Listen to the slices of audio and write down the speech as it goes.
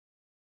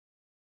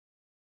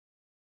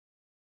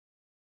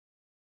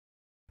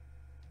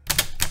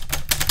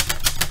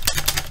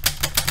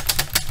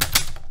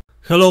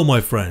Hello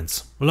my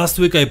friends! Last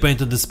week I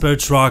painted the spare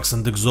trucks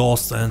and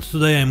exhausts, and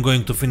today I'm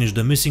going to finish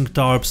the missing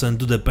tarps and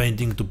do the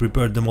painting to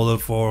prepare the model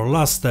for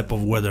last step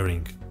of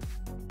weathering.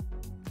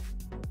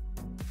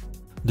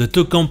 The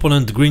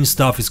two-component green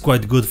stuff is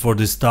quite good for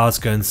this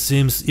task and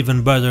seems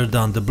even better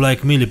than the black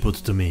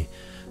milliput to me.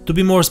 To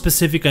be more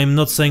specific, I'm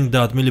not saying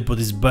that milliput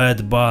is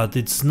bad, but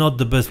it's not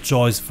the best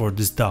choice for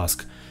this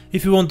task.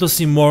 If you want to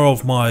see more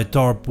of my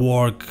tarp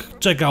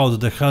work, check out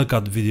the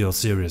Hellcat video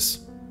series.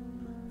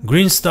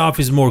 Green stuff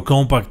is more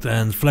compact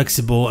and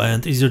flexible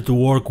and easier to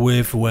work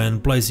with when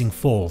placing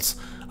folds.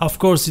 Of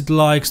course it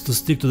likes to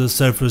stick to the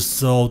surface,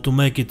 so to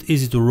make it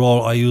easy to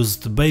roll I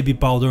used baby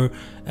powder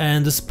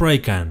and a spray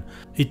can.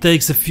 It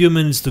takes a few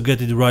minutes to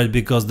get it right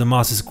because the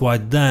mass is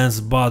quite dense,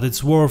 but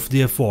it's worth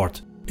the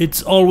effort.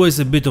 It's always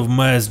a bit of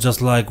mess,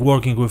 just like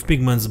working with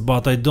pigments,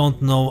 but I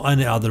don't know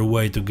any other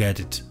way to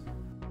get it.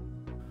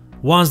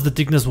 Once the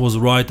thickness was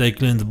right, I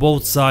cleaned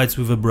both sides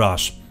with a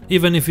brush.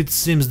 Even if it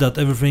seems that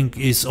everything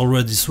is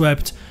already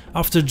swept,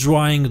 after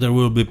drying there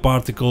will be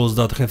particles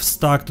that have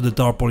stuck to the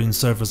tarpaulin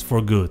surface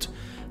for good.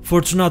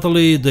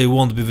 Fortunately, they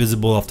won't be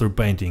visible after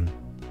painting.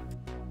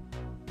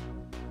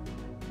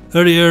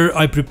 Earlier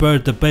I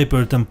prepared a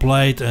paper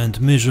template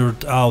and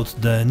measured out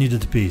the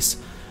needed piece.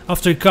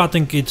 After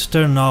cutting it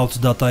turned out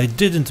that I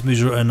didn't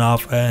measure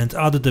enough and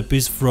added a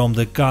piece from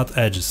the cut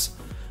edges.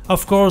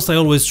 Of course, I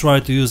always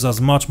try to use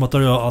as much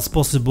material as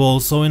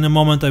possible, so in a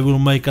moment I will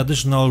make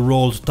additional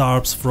rolled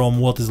tarps from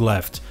what is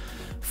left.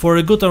 For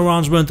a good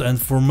arrangement and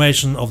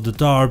formation of the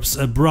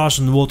tarps, a brush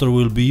and water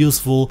will be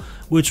useful,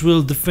 which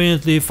will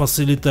definitely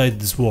facilitate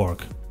this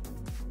work.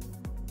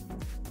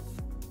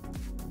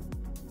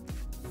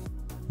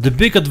 The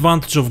big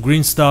advantage of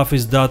green stuff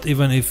is that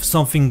even if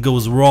something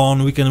goes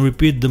wrong, we can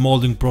repeat the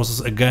molding process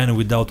again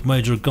without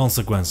major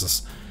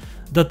consequences.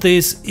 That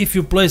is, if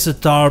you place a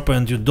tarp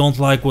and you don't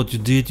like what you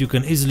did, you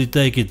can easily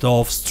take it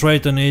off,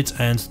 straighten it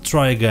and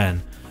try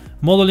again.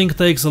 Modeling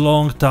takes a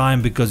long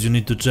time because you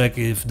need to check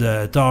if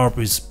the tarp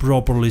is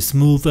properly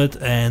smoothed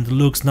and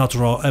looks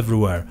natural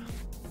everywhere.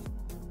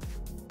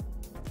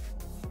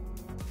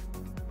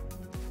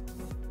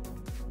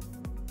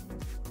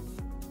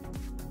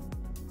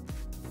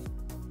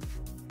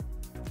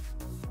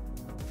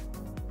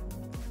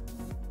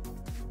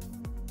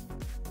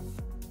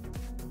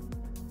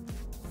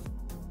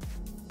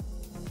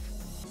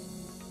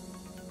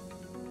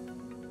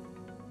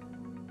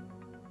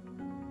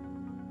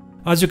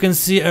 As you can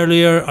see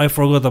earlier, I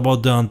forgot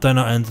about the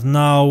antenna and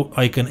now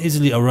I can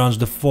easily arrange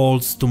the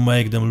folds to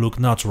make them look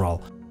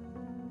natural.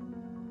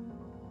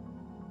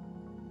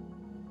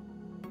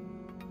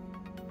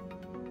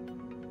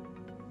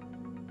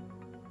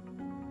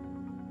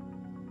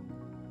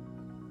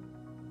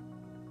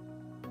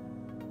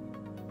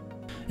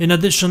 In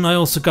addition, I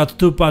also cut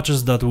two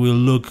patches that will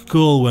look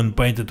cool when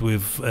painted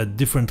with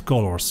different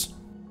colors.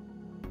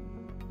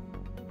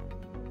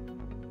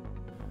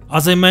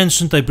 As I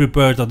mentioned, I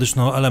prepared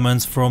additional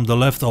elements from the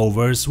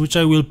leftovers, which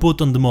I will put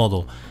on the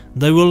model.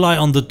 They will lie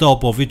on the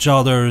top of each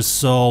other,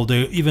 so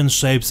their even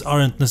shapes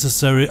aren't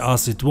necessary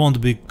as it won't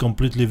be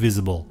completely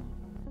visible.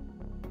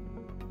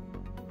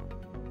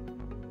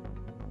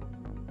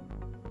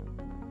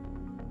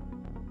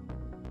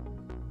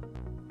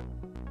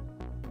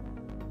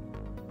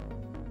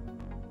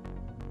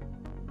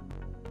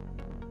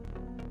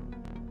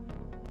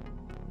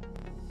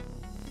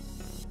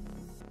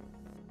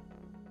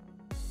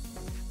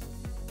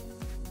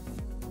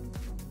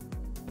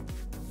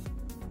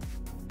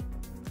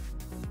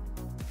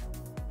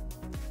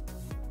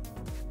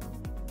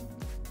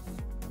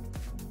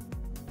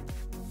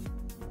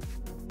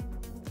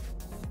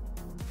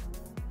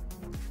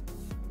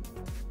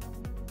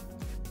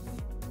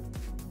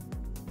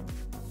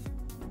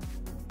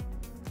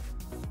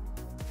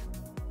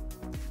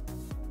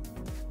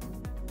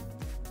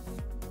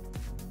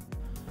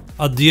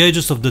 At the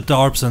edges of the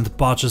tarps and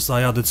patches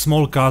I added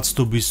small cuts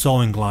to be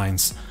sewing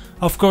lines.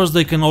 Of course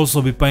they can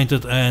also be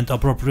painted and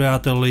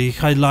appropriately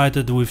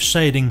highlighted with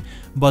shading,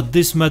 but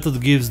this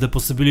method gives the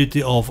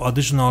possibility of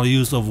additional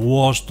use of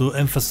wash to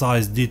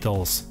emphasize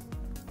details.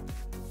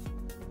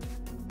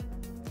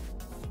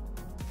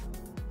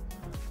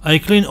 I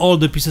clean all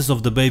the pieces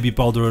of the baby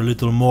powder a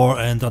little more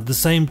and at the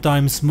same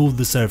time smooth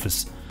the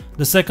surface.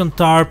 The second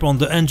tarp on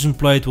the engine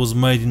plate was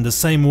made in the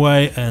same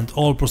way and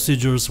all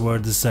procedures were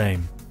the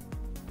same.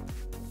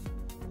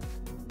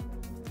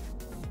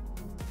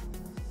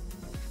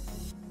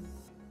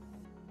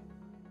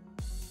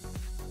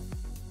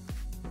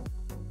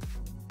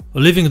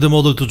 Leaving the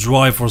model to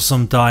dry for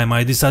some time,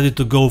 I decided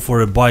to go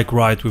for a bike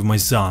ride with my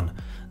son.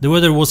 The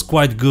weather was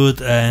quite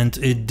good and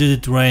it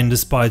didn't rain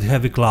despite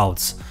heavy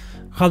clouds.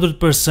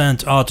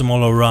 100% autumn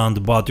all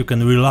around, but you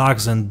can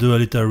relax and do a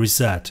little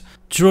reset.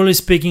 Truly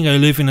speaking, I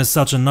live in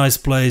such a nice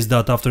place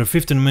that after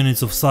 15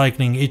 minutes of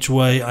cycling each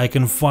way I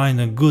can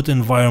find a good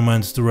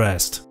environment to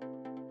rest.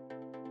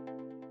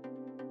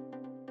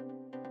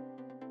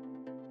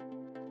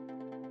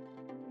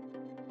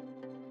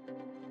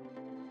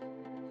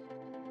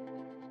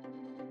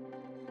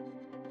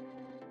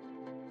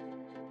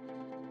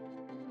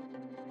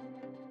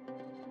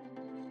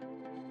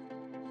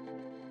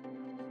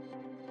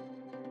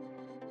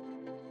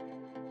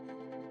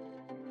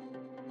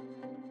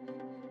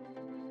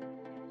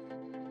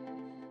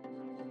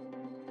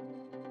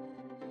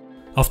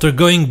 After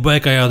going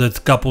back I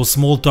added couple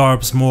small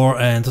tarps more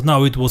and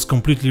now it was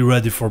completely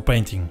ready for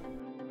painting.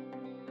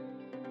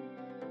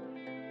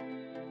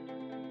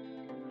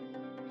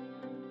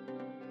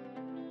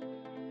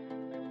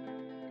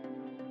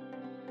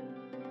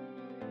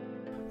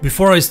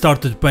 Before I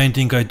started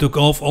painting I took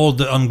off all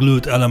the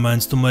unglued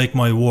elements to make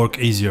my work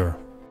easier.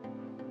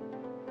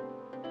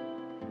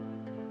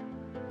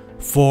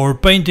 For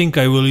painting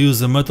I will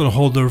use a metal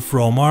holder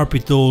from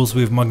RP Tools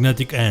with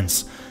magnetic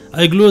ends.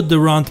 I glued the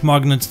round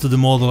magnets to the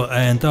model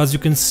and as you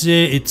can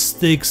see it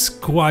sticks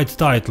quite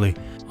tightly.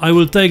 I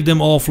will take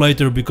them off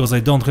later because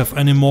I don't have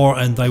any more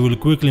and I will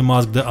quickly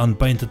mask the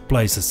unpainted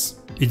places.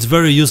 It's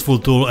very useful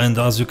tool and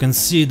as you can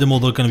see the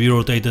model can be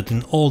rotated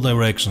in all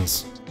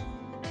directions.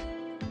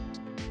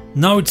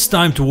 Now it's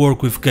time to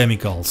work with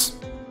chemicals.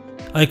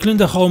 I cleaned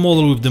the whole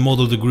model with the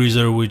model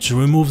degreaser, which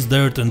removes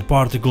dirt and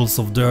particles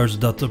of dirt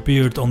that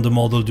appeared on the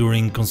model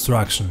during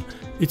construction.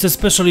 It's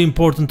especially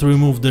important to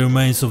remove the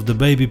remains of the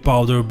baby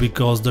powder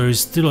because there is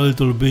still a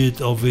little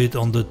bit of it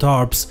on the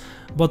tarps,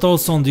 but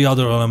also on the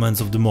other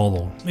elements of the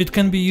model. It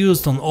can be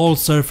used on all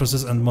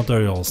surfaces and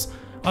materials.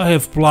 I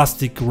have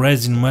plastic,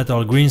 resin,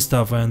 metal, green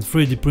stuff and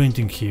 3D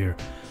printing here.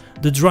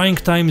 The drying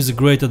time is a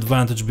great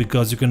advantage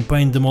because you can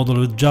paint the model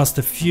with just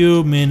a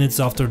few minutes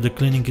after the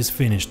cleaning is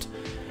finished.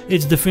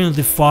 It's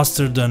definitely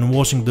faster than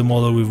washing the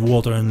model with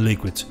water and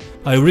liquid.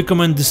 I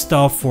recommend this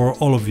stuff for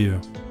all of you.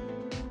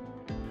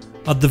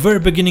 At the very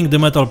beginning the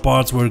metal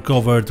parts were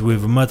covered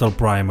with metal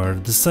primer,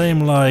 the same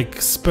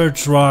like spare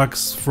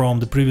tracks from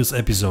the previous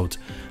episode.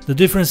 The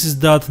difference is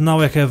that now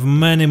I have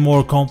many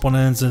more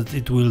components and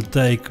it will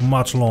take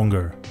much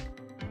longer.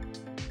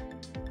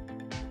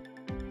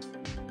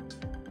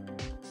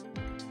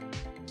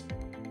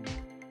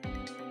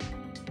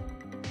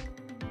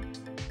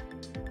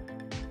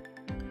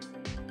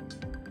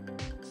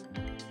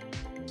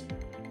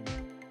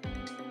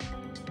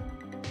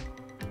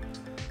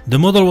 The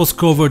model was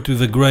covered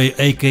with a grey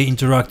AK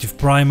interactive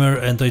primer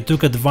and I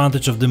took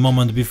advantage of the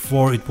moment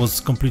before it was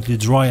completely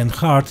dry and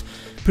hard,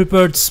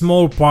 prepared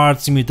small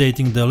parts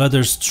imitating the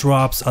leather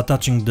straps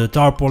attaching the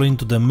tarpaulin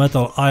to the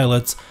metal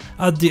eyelets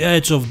at the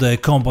edge of the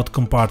combat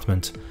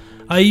compartment.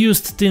 I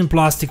used thin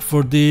plastic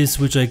for this,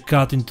 which I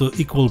cut into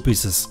equal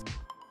pieces.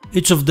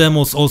 Each of them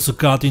was also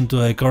cut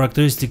into a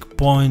characteristic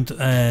point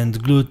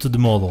and glued to the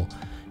model.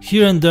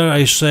 Here and there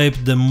I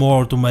shaped them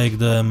more to make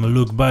them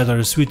look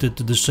better suited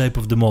to the shape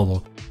of the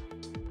model.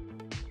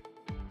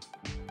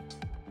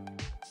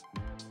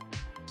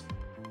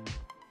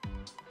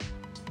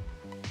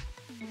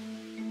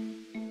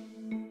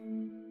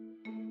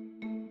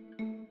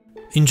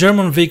 In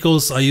German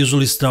vehicles I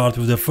usually start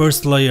with the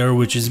first layer,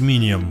 which is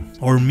minium,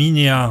 or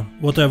minia,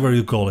 whatever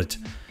you call it.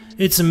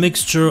 It's a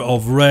mixture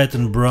of red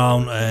and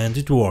brown and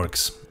it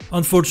works.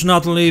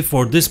 Unfortunately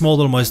for this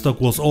model my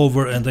stock was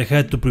over and I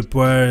had to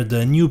prepare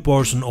the new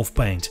portion of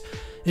paint.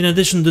 In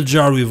addition the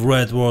jar with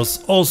red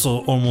was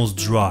also almost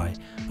dry.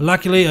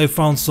 Luckily I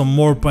found some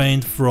more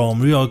paint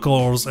from Real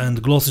Colors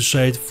and glossy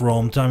shade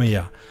from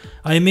Tamiya.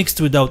 I mixed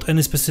without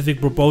any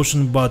specific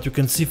proportion, but you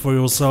can see for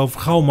yourself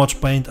how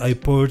much paint I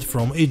poured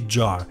from each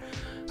jar.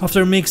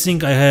 After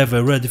mixing I have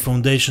a ready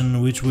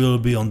foundation which will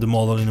be on the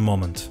model in a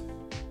moment.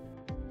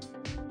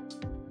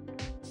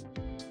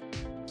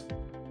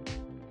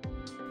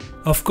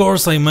 Of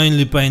course I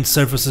mainly paint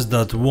surfaces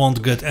that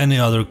won't get any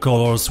other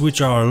colors,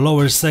 which are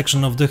lower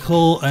section of the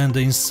hull and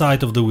the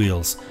inside of the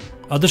wheels.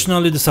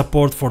 Additionally the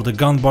support for the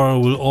gun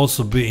barrel will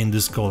also be in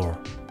this color.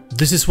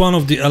 This is one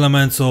of the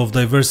elements of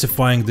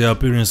diversifying the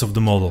appearance of the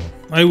model.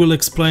 I will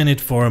explain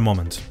it for a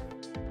moment.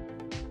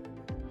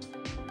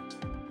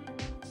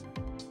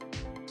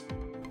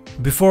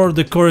 Before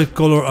the correct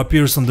color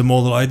appears on the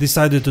model I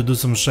decided to do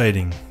some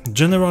shading.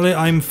 Generally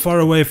I'm far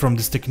away from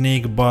this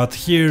technique, but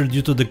here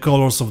due to the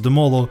colors of the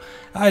model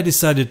I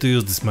decided to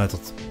use this method.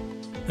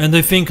 And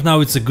I think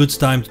now it's a good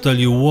time to tell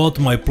you what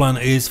my plan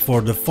is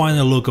for the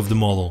final look of the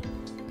model.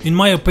 In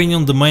my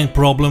opinion the main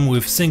problem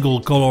with single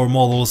color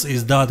models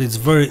is that it's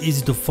very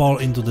easy to fall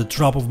into the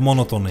trap of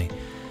monotony.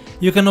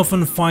 You can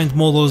often find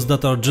models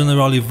that are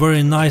generally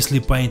very nicely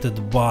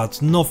painted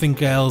but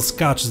nothing else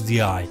catches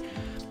the eye.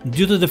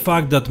 Due to the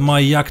fact that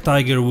my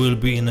Jagdtiger will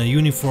be in a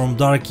uniform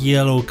dark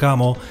yellow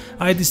camo,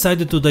 I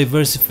decided to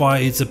diversify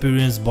its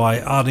appearance by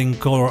adding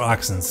color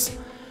accents.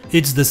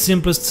 It's the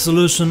simplest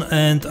solution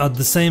and at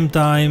the same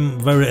time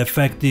very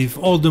effective,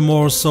 all the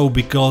more so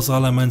because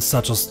elements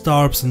such as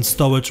tarps and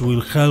stowage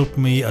will help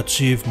me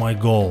achieve my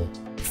goal.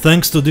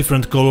 Thanks to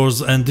different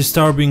colors and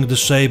disturbing the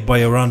shape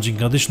by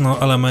arranging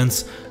additional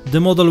elements, the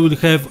model will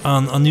have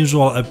an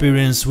unusual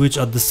appearance which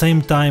at the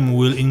same time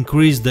will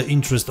increase the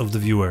interest of the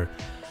viewer.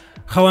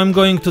 How I'm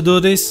going to do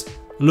this?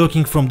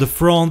 Looking from the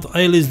front,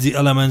 I list the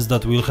elements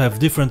that will have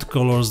different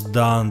colors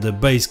than the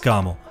base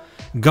camo.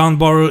 Gun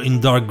barrel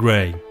in dark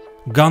grey.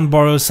 Gun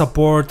barrel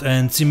support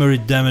and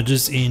Zimmerit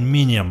damages in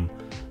minium.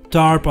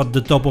 Tarp at the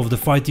top of the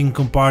fighting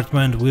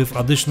compartment with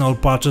additional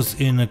patches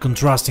in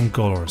contrasting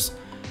colors.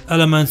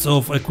 Elements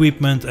of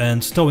equipment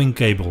and stowing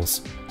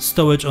cables.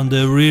 Stowage on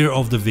the rear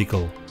of the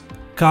vehicle.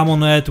 camo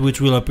net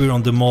which will appear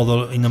on the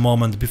model in a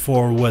moment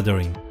before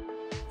weathering.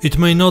 It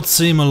may not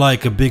seem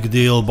like a big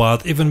deal,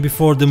 but even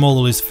before the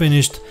model is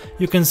finished,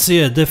 you can see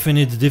a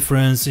definite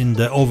difference in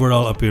the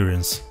overall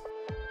appearance.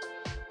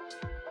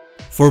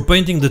 For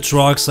painting the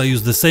trucks I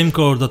used the same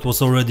color that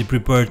was already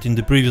prepared in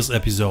the previous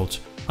episode.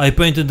 I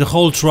painted the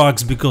whole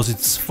trucks because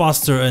it's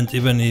faster, and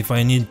even if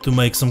I need to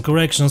make some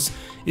corrections,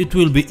 it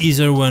will be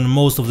easier when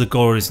most of the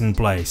color is in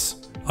place.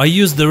 I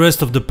used the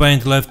rest of the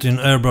paint left in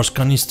airbrush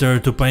canister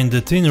to paint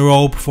the thin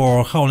rope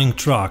for hauling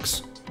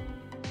trucks.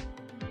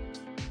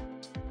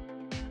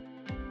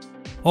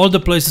 All the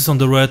places on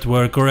the red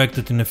were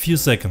corrected in a few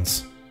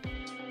seconds.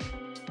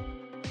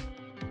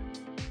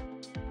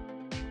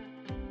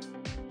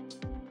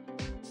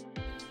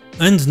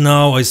 And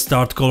now I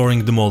start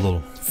coloring the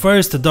model.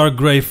 First a dark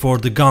grey for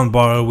the gun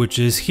barrel, which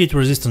is heat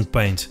resistant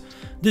paint.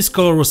 This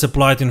color was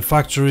applied in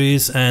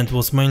factories and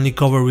was mainly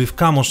covered with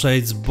camo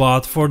shades,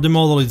 but for the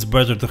model it's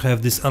better to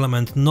have this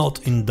element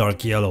not in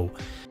dark yellow.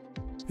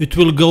 It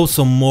will go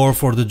some more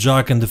for the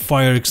jack and the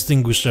fire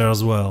extinguisher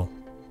as well.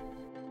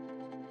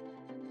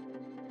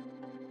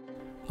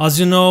 As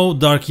you know,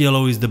 dark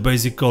yellow is the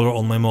basic color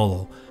on my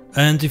model,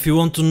 and if you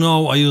want to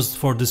know, I used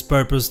for this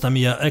purpose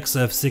Tamiya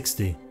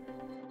XF60.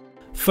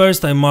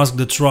 First I masked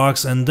the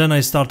trucks and then I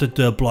started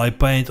to apply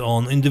paint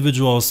on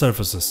individual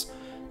surfaces.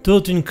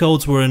 2 thin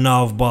coats were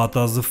enough, but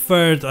as a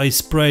third I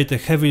sprayed a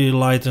heavily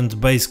lightened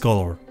base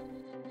color.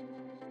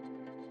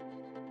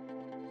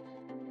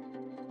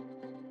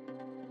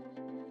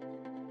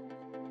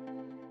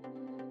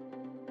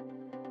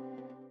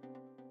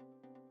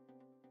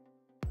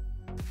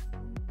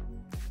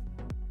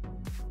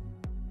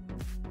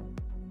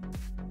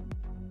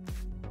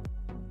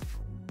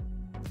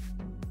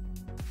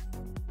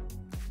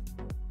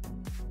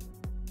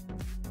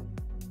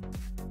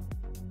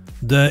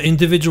 The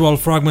individual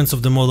fragments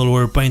of the model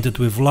were painted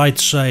with light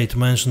shade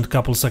mentioned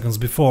couple seconds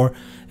before,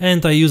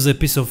 and I used a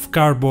piece of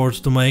cardboard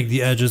to make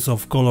the edges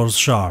of colors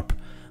sharp.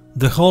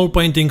 The whole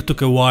painting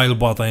took a while,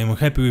 but I am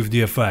happy with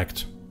the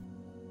effect.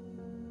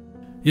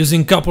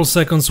 Using couple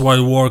seconds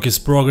while work is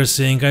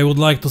progressing, I would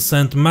like to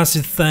send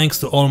massive thanks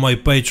to all my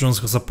patrons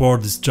who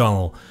support this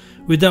channel.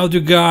 Without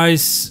you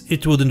guys,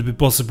 it wouldn't be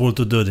possible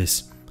to do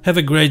this. Have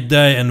a great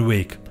day and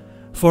week.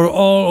 For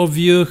all of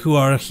you who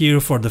are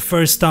here for the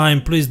first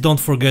time, please don't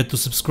forget to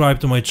subscribe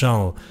to my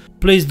channel.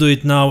 Please do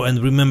it now, and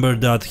remember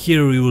that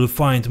here you will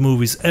find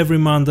movies every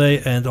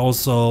Monday and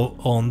also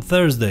on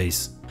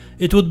Thursdays.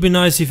 It would be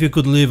nice if you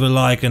could leave a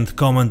like and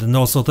comment, and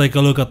also take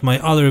a look at my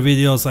other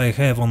videos I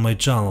have on my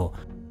channel.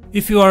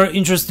 If you are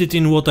interested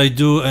in what I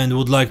do and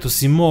would like to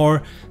see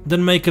more,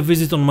 then make a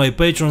visit on my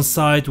Patreon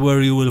site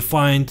where you will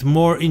find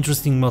more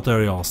interesting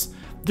materials.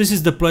 This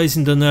is the place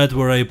in the net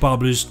where I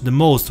publish the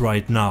most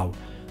right now.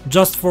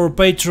 Just for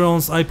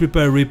patrons, I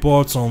prepare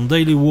reports on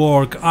daily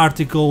work,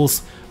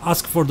 articles,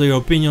 ask for their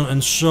opinion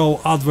and show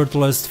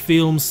advertless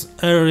films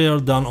earlier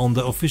than on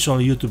the official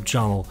YouTube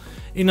channel.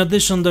 In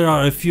addition, there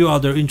are a few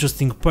other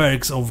interesting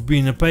perks of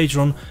being a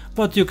patron,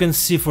 but you can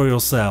see for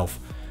yourself.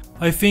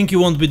 I think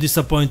you won't be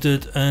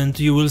disappointed, and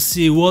you will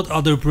see what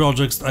other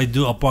projects I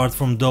do apart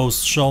from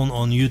those shown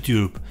on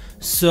YouTube.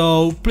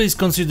 So please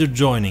consider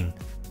joining.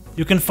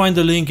 You can find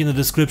the link in the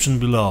description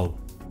below.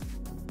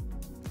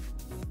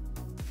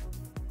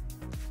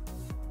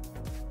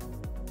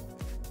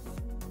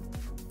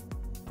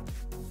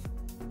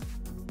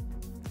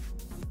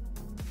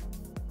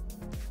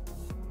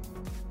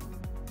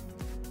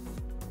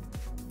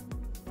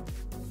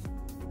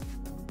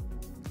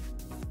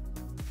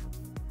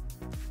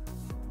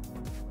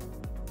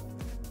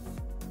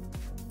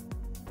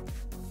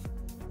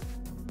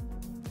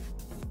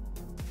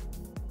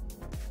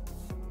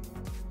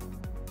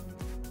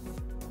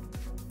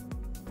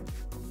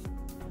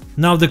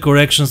 Now the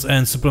corrections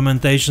and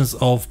supplementations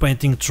of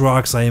painting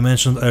trucks I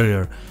mentioned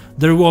earlier.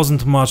 There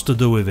wasn't much to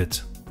do with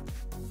it.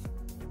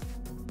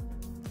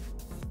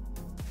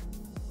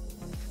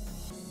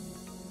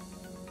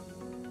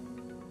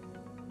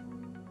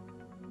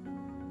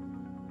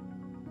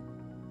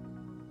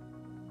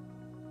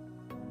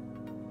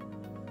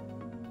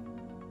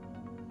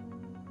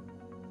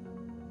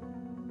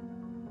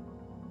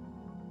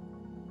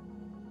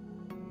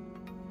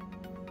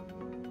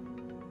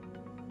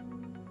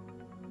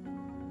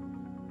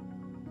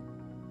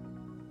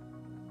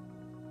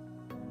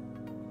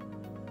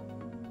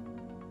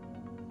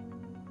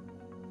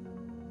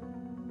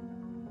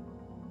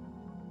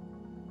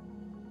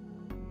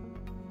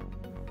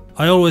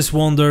 I always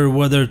wonder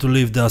whether to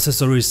leave the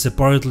accessories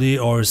separately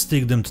or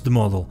stick them to the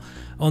model.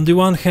 On the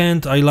one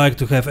hand, I like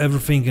to have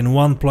everything in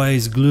one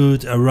place,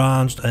 glued,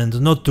 arranged, and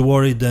not to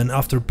worry then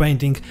after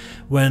painting,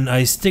 when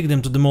I stick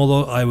them to the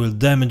model I will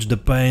damage the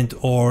paint,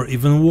 or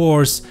even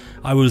worse,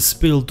 I will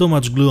spill too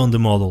much glue on the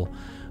model.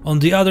 On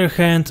the other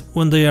hand,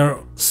 when they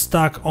are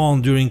stuck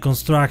on during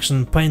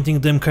construction, painting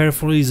them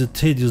carefully is a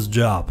tedious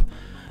job.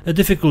 A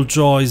difficult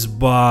choice,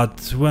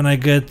 but when I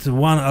get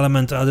one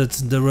element added,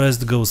 the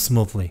rest goes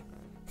smoothly.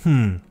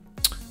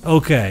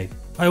 Okay,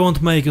 I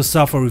won't make you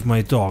suffer with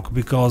my talk,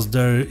 because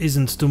there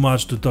isn't too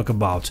much to talk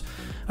about.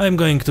 I'm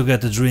going to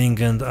get a drink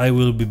and I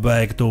will be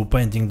back to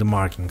painting the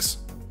markings.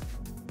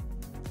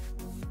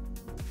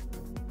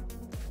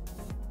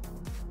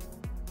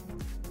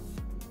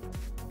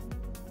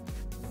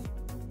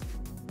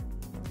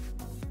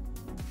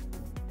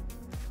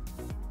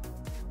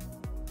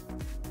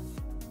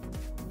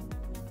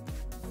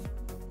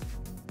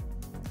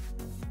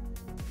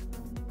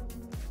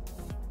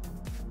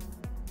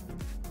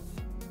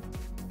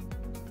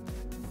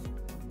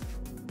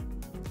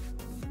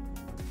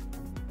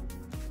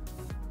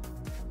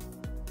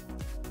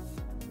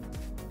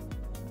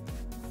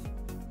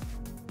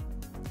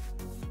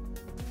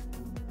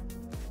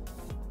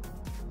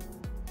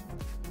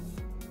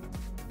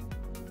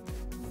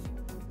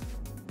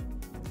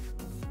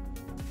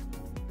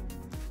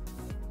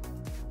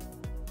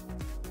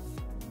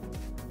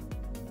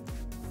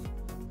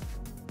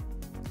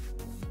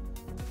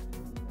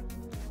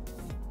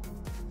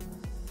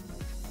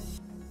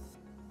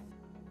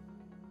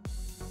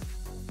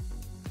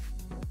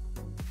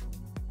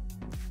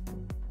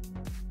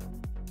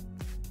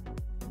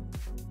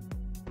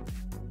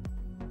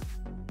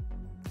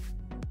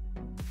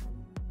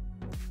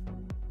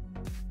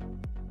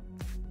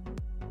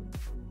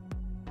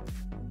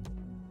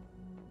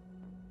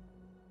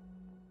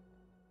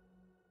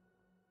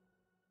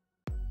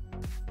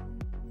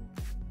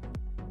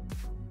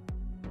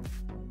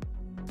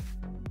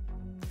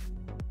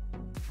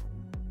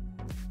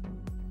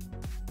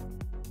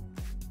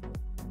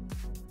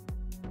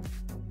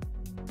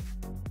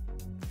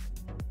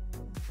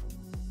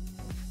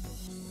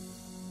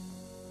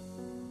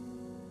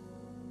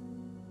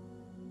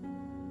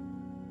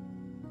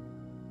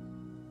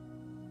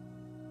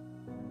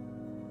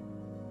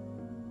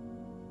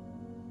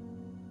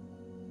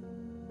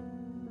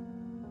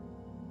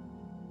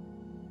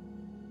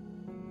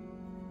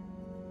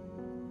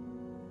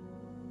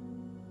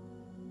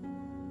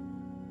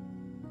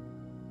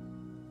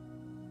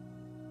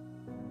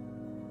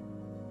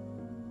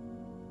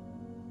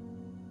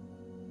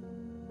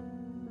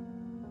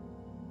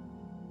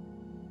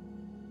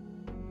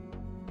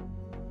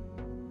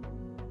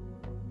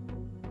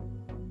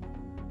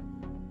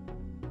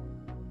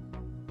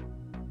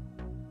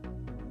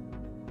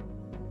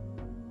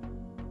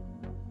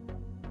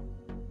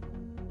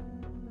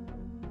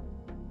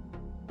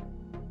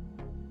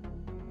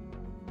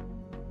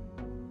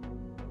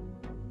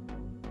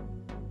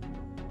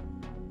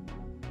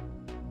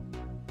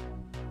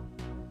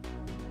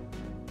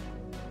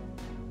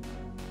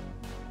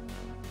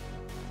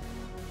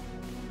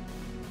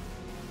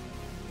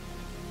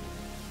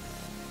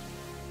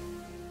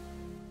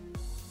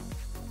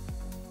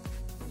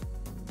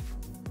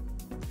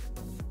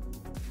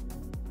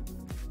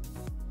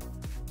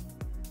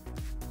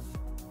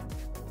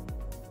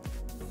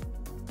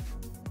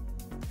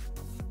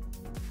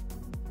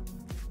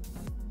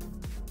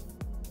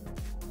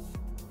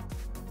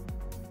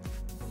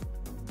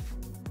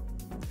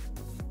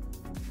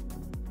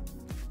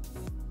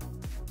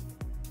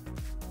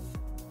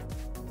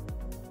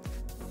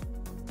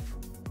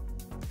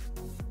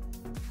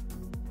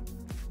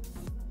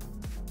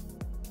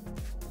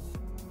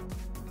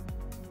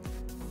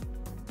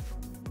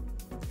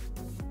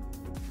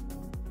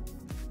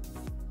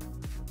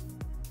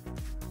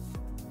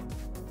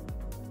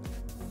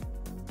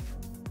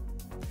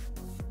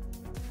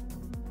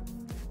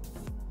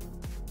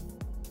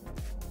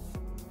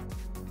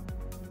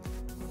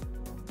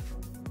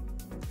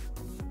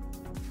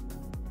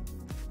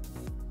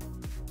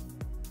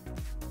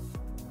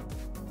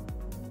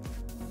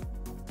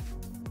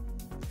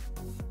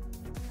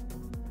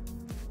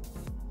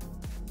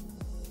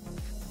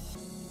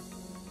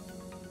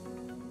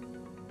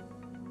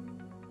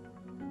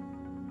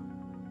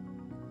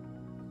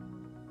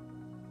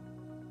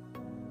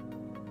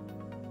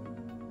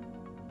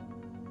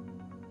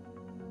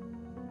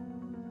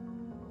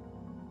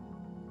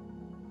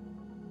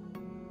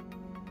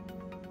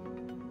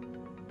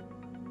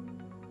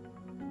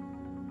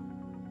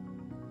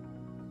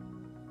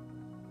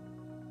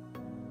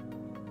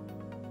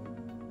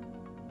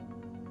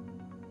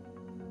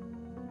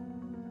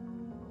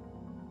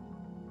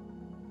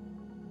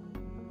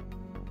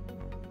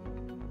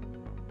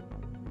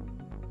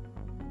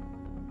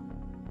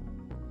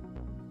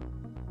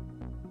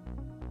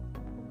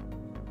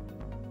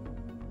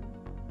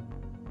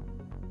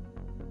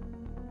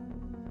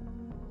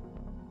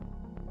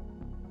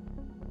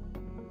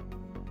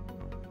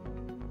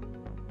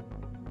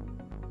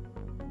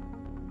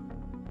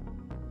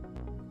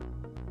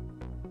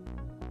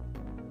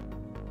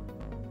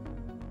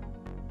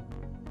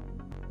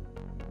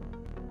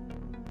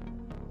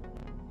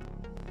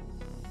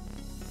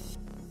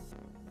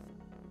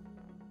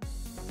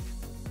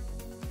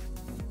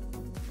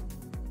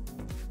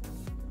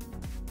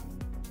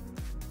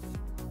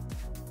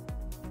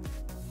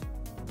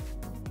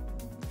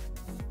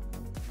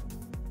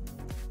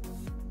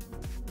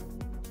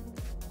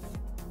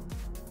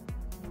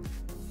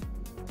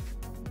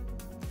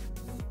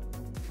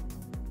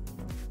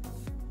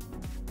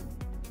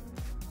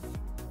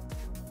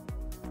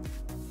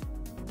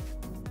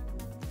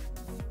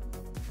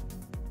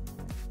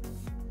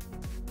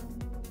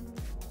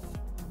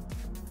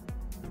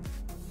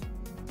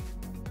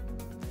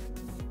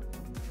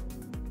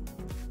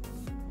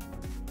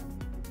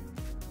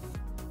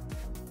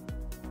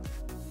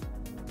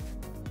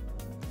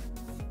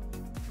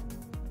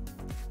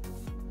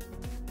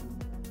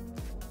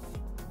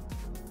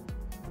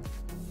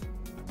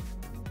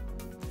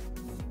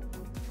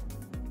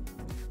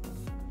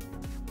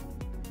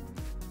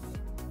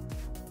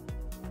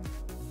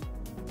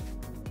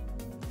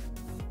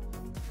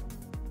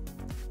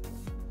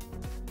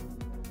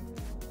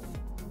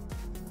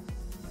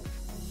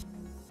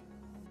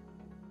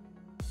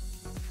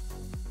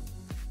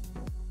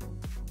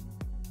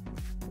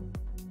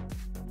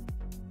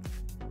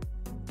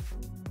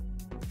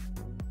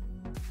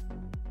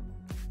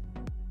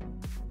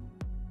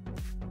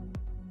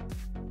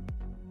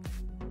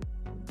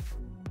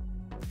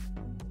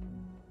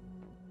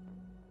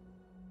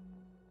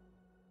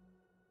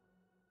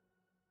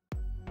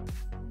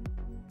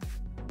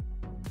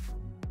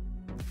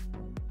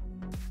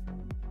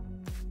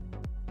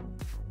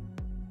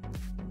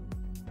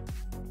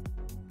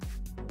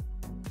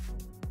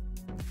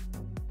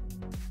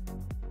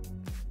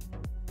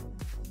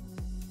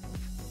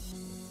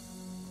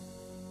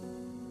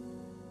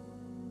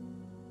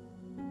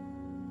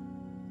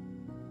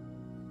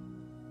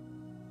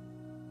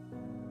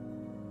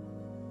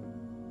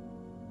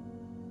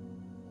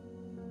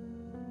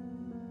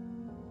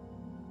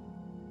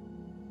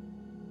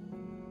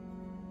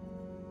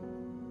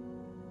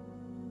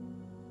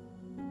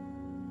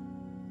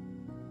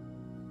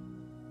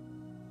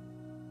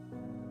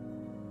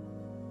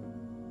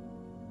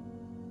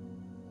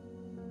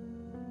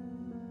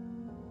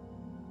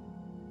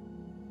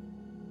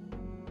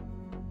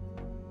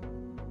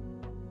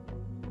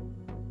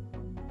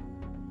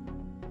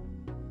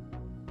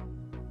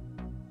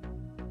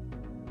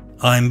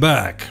 I'm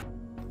back!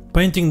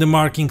 Painting the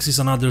markings is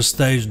another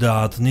stage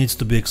that needs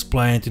to be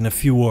explained in a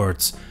few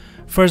words.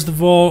 First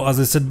of all, as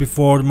I said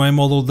before, my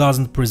model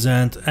doesn't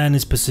present any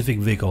specific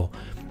vehicle.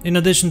 In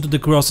addition to the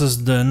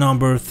crosses, the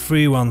number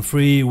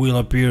 313 will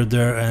appear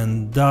there,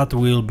 and that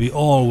will be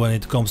all when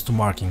it comes to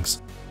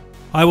markings.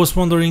 I was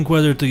wondering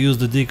whether to use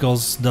the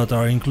decals that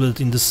are included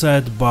in the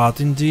set,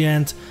 but in the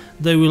end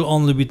they will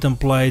only be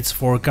templates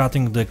for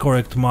cutting the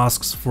correct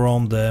masks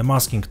from the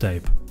masking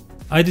tape.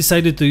 I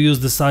decided to use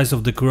the size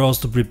of the cross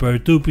to prepare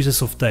 2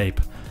 pieces of tape.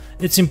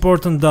 It's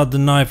important that the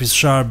knife is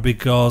sharp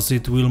because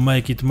it will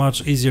make it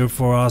much easier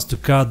for us to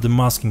cut the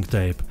masking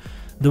tape.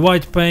 The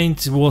white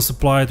paint was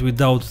applied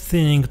without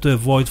thinning to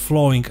avoid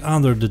flowing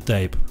under the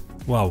tape.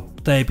 Wow,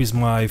 tape is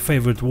my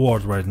favorite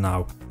word right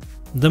now.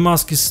 The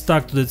mask is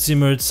stuck to the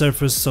Zimmerit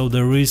surface, so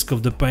the risk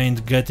of the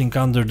paint getting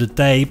under the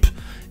tape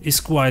is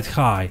quite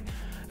high.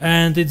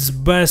 And it's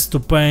best to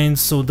paint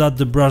so that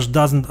the brush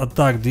doesn't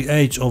attack the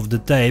edge of the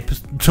tape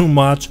too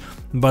much,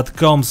 but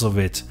comes of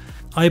it.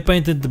 I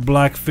painted the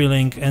black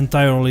filling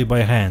entirely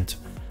by hand.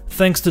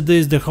 Thanks to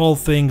this, the whole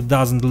thing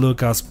doesn't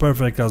look as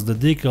perfect as the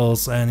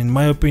decals, and in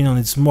my opinion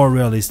it's more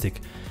realistic.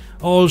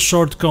 All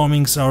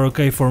shortcomings are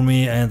okay for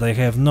me and I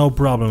have no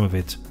problem with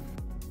it.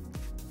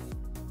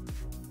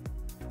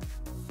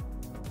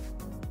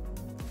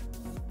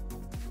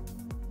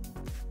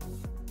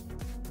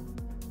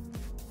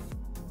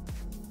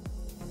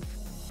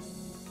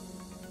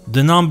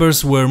 The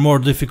numbers were more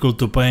difficult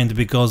to paint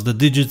because the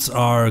digits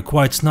are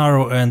quite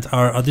narrow and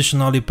are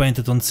additionally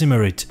painted on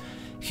Zimmerit.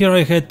 Here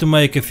I had to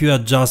make a few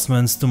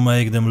adjustments to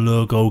make them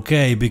look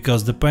okay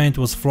because the paint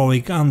was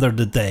flowing under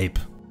the tape.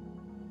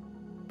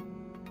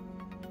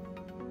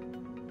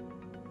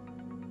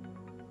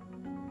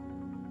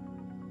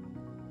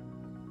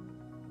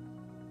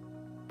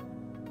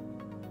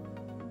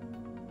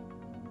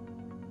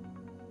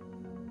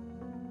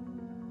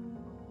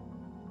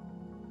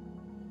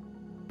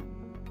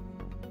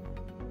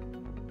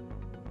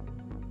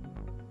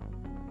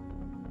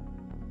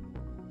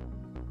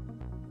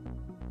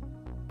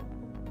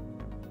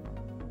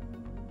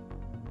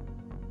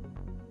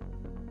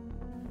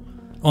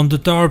 On the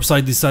tarps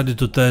I decided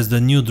to test the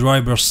new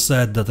dry brush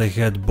set that I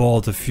had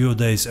bought a few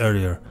days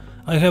earlier.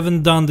 I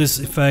haven't done this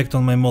effect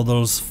on my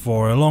models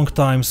for a long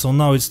time, so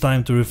now it's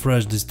time to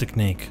refresh this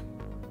technique.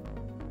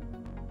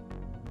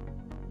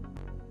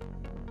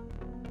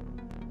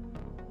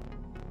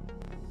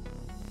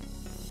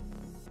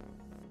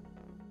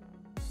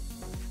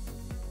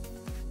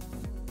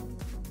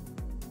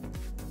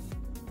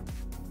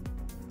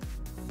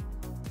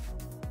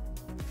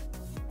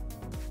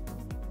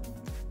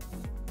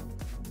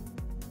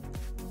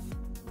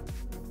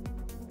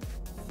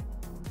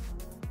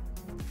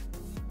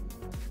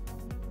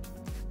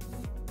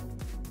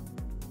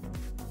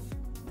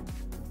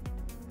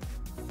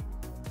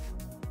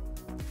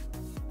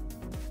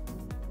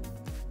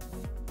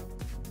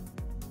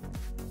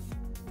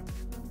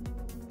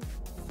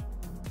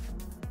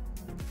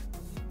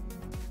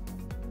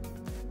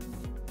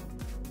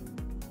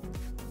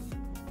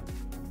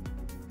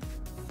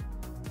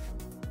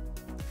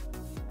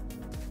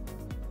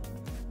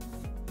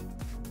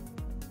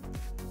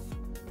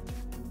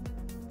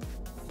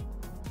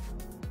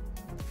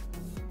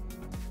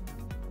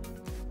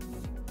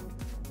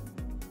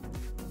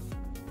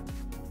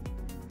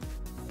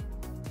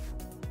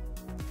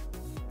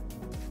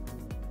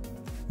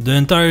 The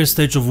entire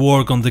stage of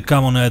work on the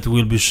camonette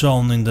will be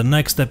shown in the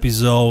next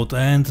episode,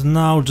 and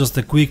now just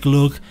a quick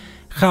look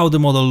how the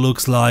model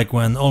looks like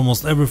when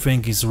almost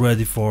everything is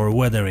ready for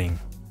weathering.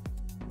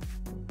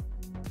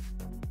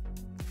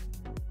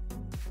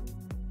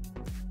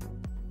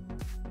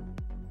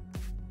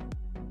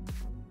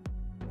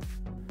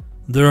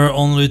 There are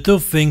only 2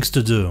 things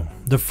to do.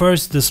 The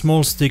first, the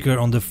small sticker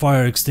on the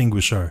fire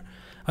extinguisher.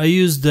 I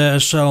used the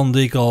Echelon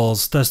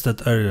decals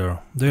tested earlier.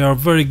 They are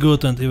very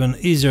good and even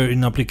easier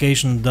in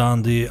application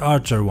than the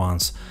Archer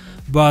ones,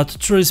 but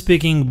truly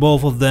speaking,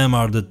 both of them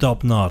are the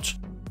top notch.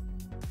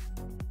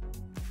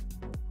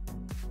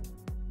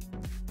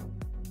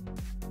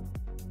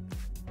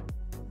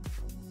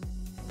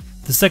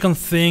 The second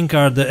thing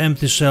are the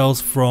empty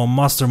shells from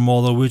Master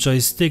Model, which I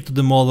stick to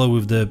the model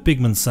with the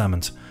pigment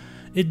cement.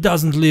 It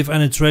doesn't leave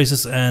any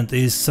traces and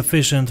is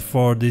sufficient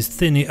for these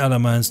thinny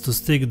elements to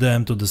stick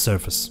them to the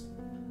surface.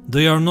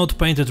 They are not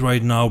painted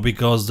right now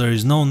because there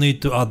is no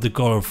need to add the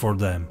color for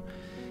them.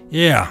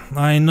 Yeah,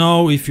 I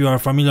know if you are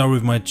familiar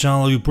with my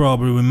channel you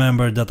probably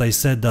remember that I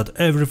said that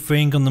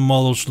everything on the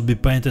model should be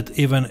painted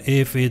even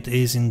if it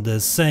is in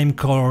the same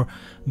color,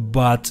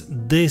 but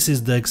this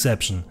is the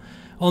exception.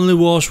 Only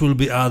wash will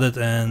be added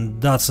and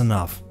that's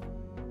enough.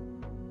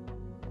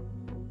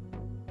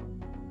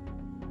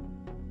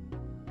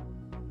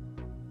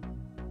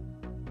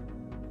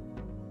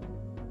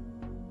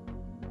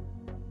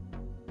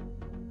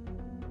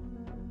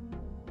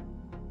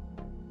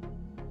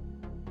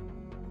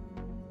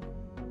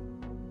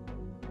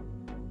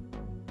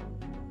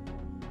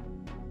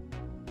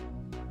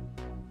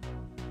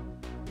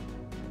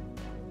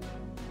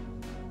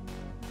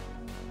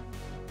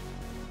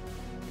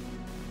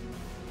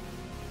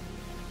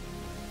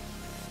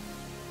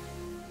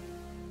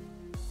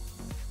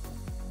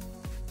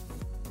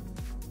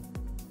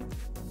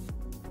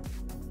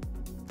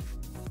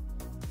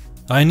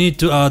 I need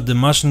to add the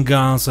machine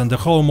guns and the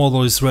whole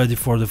model is ready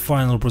for the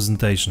final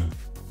presentation.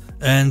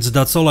 And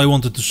that's all I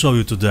wanted to show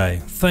you today.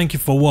 Thank you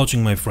for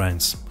watching, my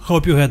friends.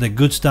 Hope you had a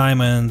good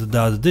time and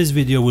that this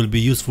video will be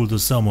useful to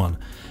someone.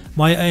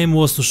 My aim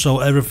was to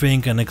show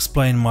everything and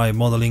explain my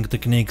modeling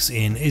techniques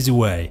in easy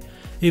way.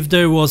 If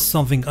there was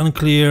something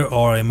unclear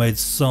or I made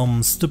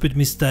some stupid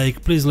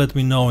mistake, please let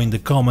me know in the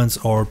comments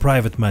or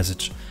private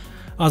message.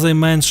 As I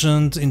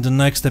mentioned, in the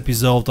next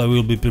episode I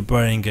will be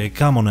preparing a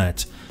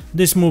camonet.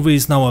 This movie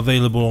is now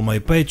available on my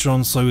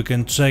Patreon, so you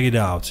can check it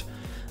out.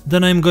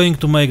 Then I'm going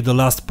to make the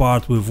last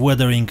part with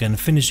weathering and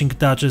finishing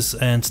touches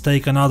and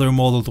take another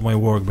model to my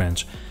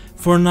workbench.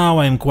 For now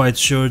I'm quite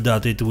sure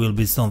that it will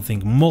be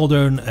something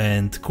modern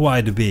and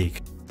quite big.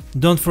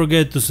 Don't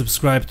forget to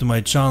subscribe to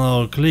my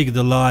channel, click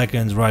the like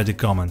and write a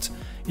comment.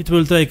 It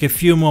will take a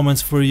few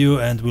moments for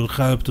you and will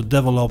help to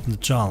develop the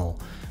channel.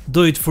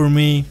 Do it for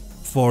me,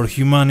 for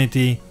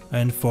humanity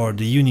and for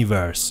the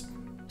universe.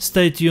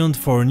 Stay tuned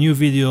for new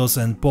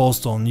videos and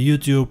posts on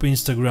YouTube,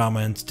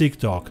 Instagram and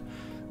TikTok.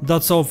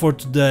 That's all for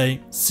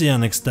today, see you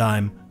next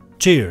time,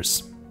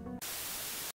 cheers!